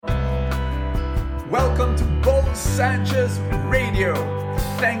Welcome to Bo Sanchez Radio.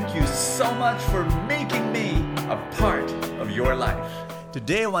 Thank you so much for making me a part of your life.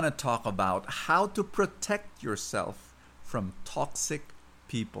 Today I want to talk about how to protect yourself from toxic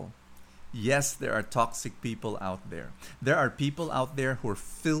people. Yes, there are toxic people out there. There are people out there who are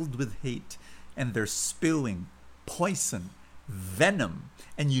filled with hate and they're spewing poison, venom,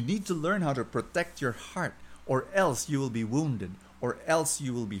 and you need to learn how to protect your heart, or else you will be wounded, or else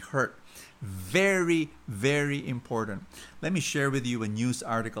you will be hurt. Very, very important. Let me share with you a news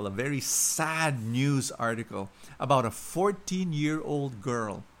article, a very sad news article about a 14-year-old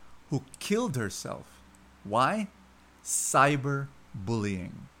girl who killed herself. Why?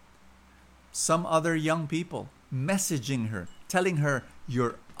 Cyberbullying. Some other young people messaging her, telling her,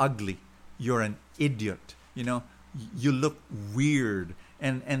 "You're ugly, you're an idiot, you look weird."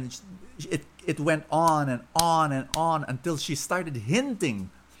 And it went on and on and on until she started hinting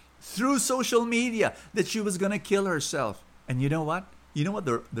through social media that she was going to kill herself. And you know what? You know what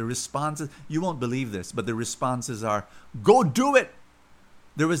the responses? You won't believe this, but the responses are, "Go do it."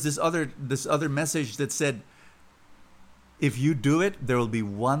 There was this other message that said, "If you do it, there will be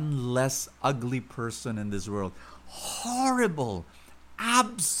one less ugly person in this world." Horrible.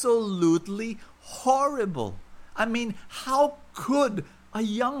 Absolutely horrible. I mean, how could a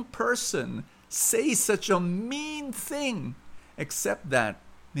young person say such a mean thing? Except that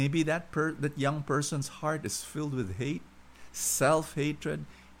maybe that young person's heart is filled with hate, self-hatred,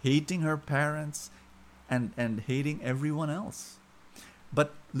 hating her parents, and hating everyone else.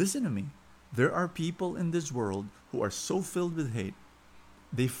 But listen to me. There are people in this world who are so filled with hate,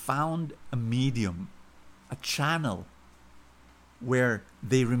 they found a medium, a channel, where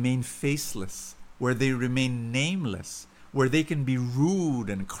they remain faceless, where they remain nameless, where they can be rude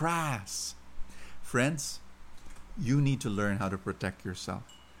and crass. Friends, you need to learn how to protect yourself.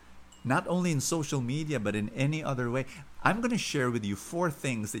 Not only in social media, but in any other way. I'm going to share with you 4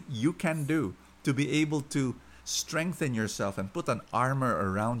 things that you can do to be able to strengthen yourself and put an armor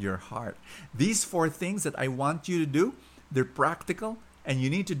around your heart. These 4 things that I want you to do, they're practical and you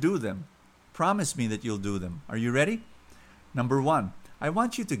need to do them. Promise me that you'll do them. Are you ready? Number 1, I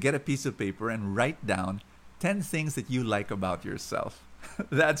want you to get a piece of paper and write down 10 things that you like about yourself.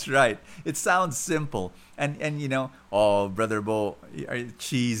 That's right. It sounds simple. And "Oh, Brother Bo, are you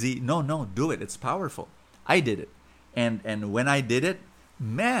cheesy?" No, do it. It's powerful. I did it. And when I did it,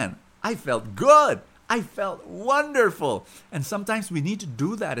 man, I felt good. I felt wonderful. And sometimes we need to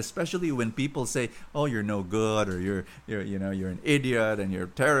do that, especially when people say, "Oh, you're no good," or you're an idiot and you're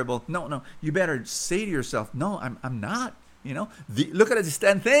terrible. No. You better say to yourself, "No, I'm not." Look at these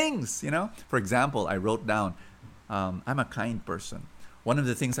 10 things. For example, I wrote down, I'm a kind person. One of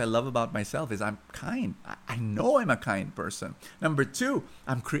the things I love about myself is I'm kind. I know I'm a kind person. Number 2,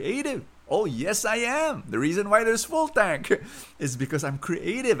 I'm creative. Oh, yes, I am. The reason why there's Full Tank is because I'm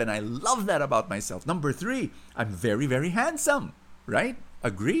creative and I love that about myself. Number 3, I'm very, very handsome. Right?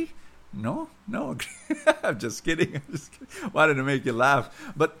 Agree? No. I'm just kidding. Wanted to make you laugh.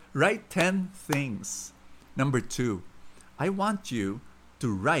 But write 10 things. Number 2, I want you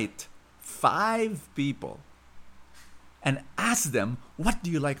to write 5 people and ask them, "What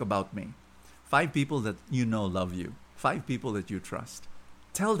do you like about me?" 5 people that you know love you. 5 people that you trust.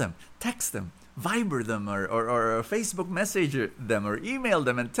 Tell them, text them, Viber them, or Facebook message them, or email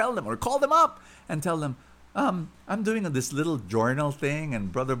them and tell them, or call them up and tell them, "I'm doing this little journal thing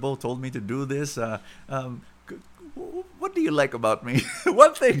and Brother Bo told me to do this. What do you like about me?"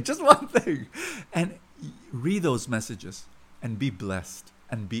 One thing, just one thing. And read those messages and be blessed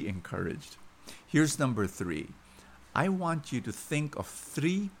and be encouraged. Here's number 3. I want you to think of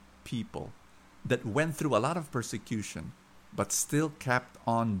 3 people that went through a lot of persecution but still kept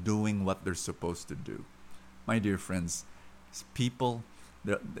on doing what they're supposed to do. My dear friends, people,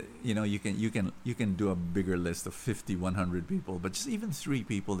 you can do a bigger list of 50, 100 people, but just even 3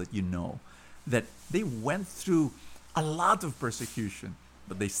 people that you know that they went through a lot of persecution,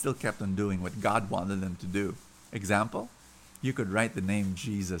 but they still kept on doing what God wanted them to do. Example, you could write the name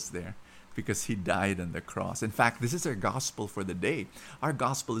Jesus there, because he died on the cross. In fact, this is our gospel for the day. Our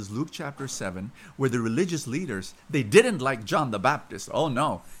gospel is Luke chapter 7, where the religious leaders, they didn't like John the Baptist. Oh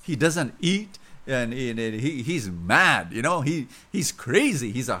no, he doesn't eat and he's mad, he's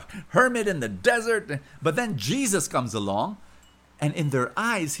crazy. He's a hermit in the desert. But then Jesus comes along, and in their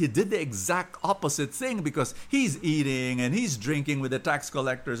eyes, he did the exact opposite thing, because he's eating and he's drinking with the tax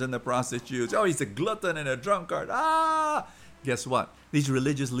collectors and the prostitutes. Oh, he's a glutton and a drunkard. Guess what? These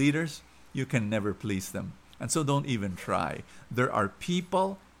religious leaders, you can never please them. And so don't even try. There are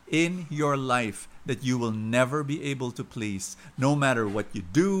people in your life that you will never be able to please. No matter what you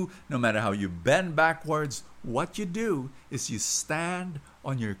do, no matter how you bend backwards, what you do is you stand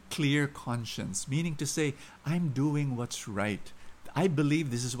on your clear conscience, meaning to say, I'm doing what's right. I believe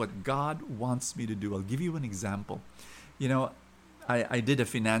this is what God wants me to do. I'll give you an example. You know, I did a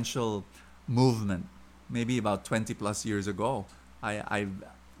financial movement maybe about 20 plus years ago.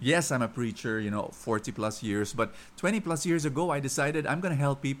 Yes, I'm a preacher, 40 plus years, but 20 plus years ago, I decided I'm going to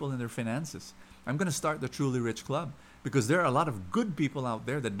help people in their finances. I'm going to start the Truly Rich Club because there are a lot of good people out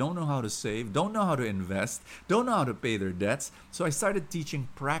there that don't know how to save, don't know how to invest, don't know how to pay their debts. So I started teaching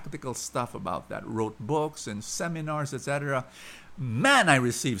practical stuff about that, wrote books and seminars, etc. Man, I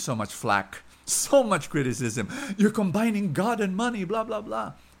received so much flack, so much criticism. You're combining God and money, blah, blah,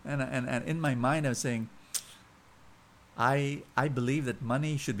 blah. And in my mind, I was saying, I believe that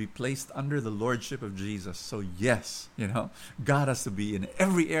money should be placed under the lordship of Jesus. So yes, God has to be in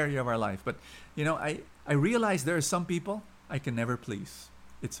every area of our life. But, I realize there are some people I can never please.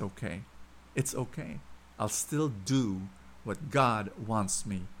 It's okay. It's okay. I'll still do what God wants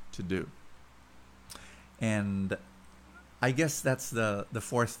me to do. And I guess that's the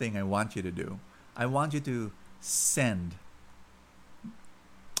fourth thing I want you to do. I want you to send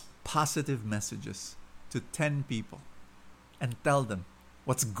positive messages to 10 people and tell them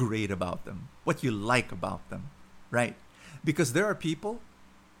what's great about them, what you like about them, right? Because there are people,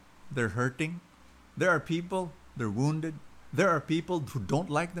 they're hurting. There are people, they're wounded. There are people who don't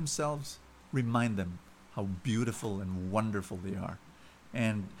like themselves. Remind them how beautiful and wonderful they are.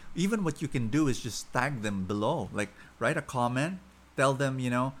 And even what you can do is just tag them below. Like, write a comment, tell them,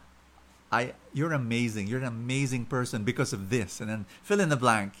 you're amazing. You're an amazing person because of this. And then fill in the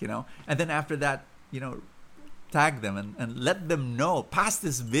blank, And then after that, tag them and let them know, pass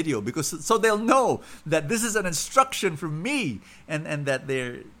this video, because so they'll know that this is an instruction from me, and that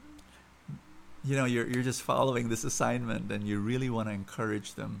they're, you're just following this assignment, and you really want to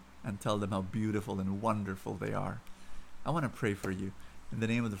encourage them and tell them how beautiful and wonderful they are. I want to pray for you. In the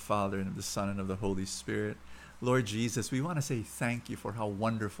name of the Father, and of the Son, and of the Holy Spirit. Lord Jesus, we want to say thank you for how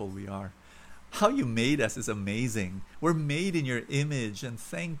wonderful we are. How you made us is amazing. We're made in your image, and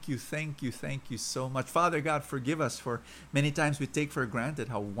thank you so much. Father God, forgive us for many times we take for granted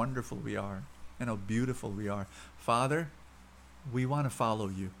how wonderful we are and how beautiful we are. Father, we want to follow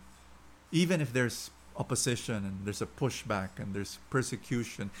you. Even if there's opposition and there's a pushback and there's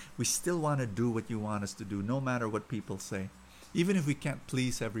persecution, we still want to do what you want us to do, no matter what people say. Even if we can't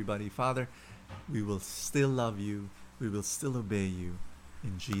please everybody, Father, we will still love you. We will still obey you.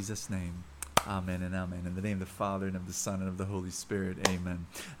 In Jesus' name. Amen and amen. In the name of the Father, and of the Son, and of the Holy Spirit. Amen.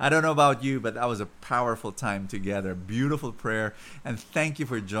 I don't know about you, but that was a powerful time together. Beautiful prayer. And thank you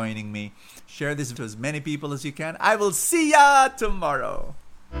for joining me. Share this to as many people as you can. I will see ya tomorrow.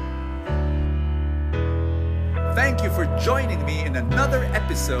 Thank you for joining me in another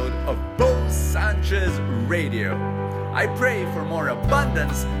episode of Bo Sanchez Radio. I pray for more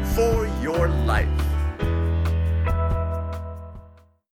abundance for your life.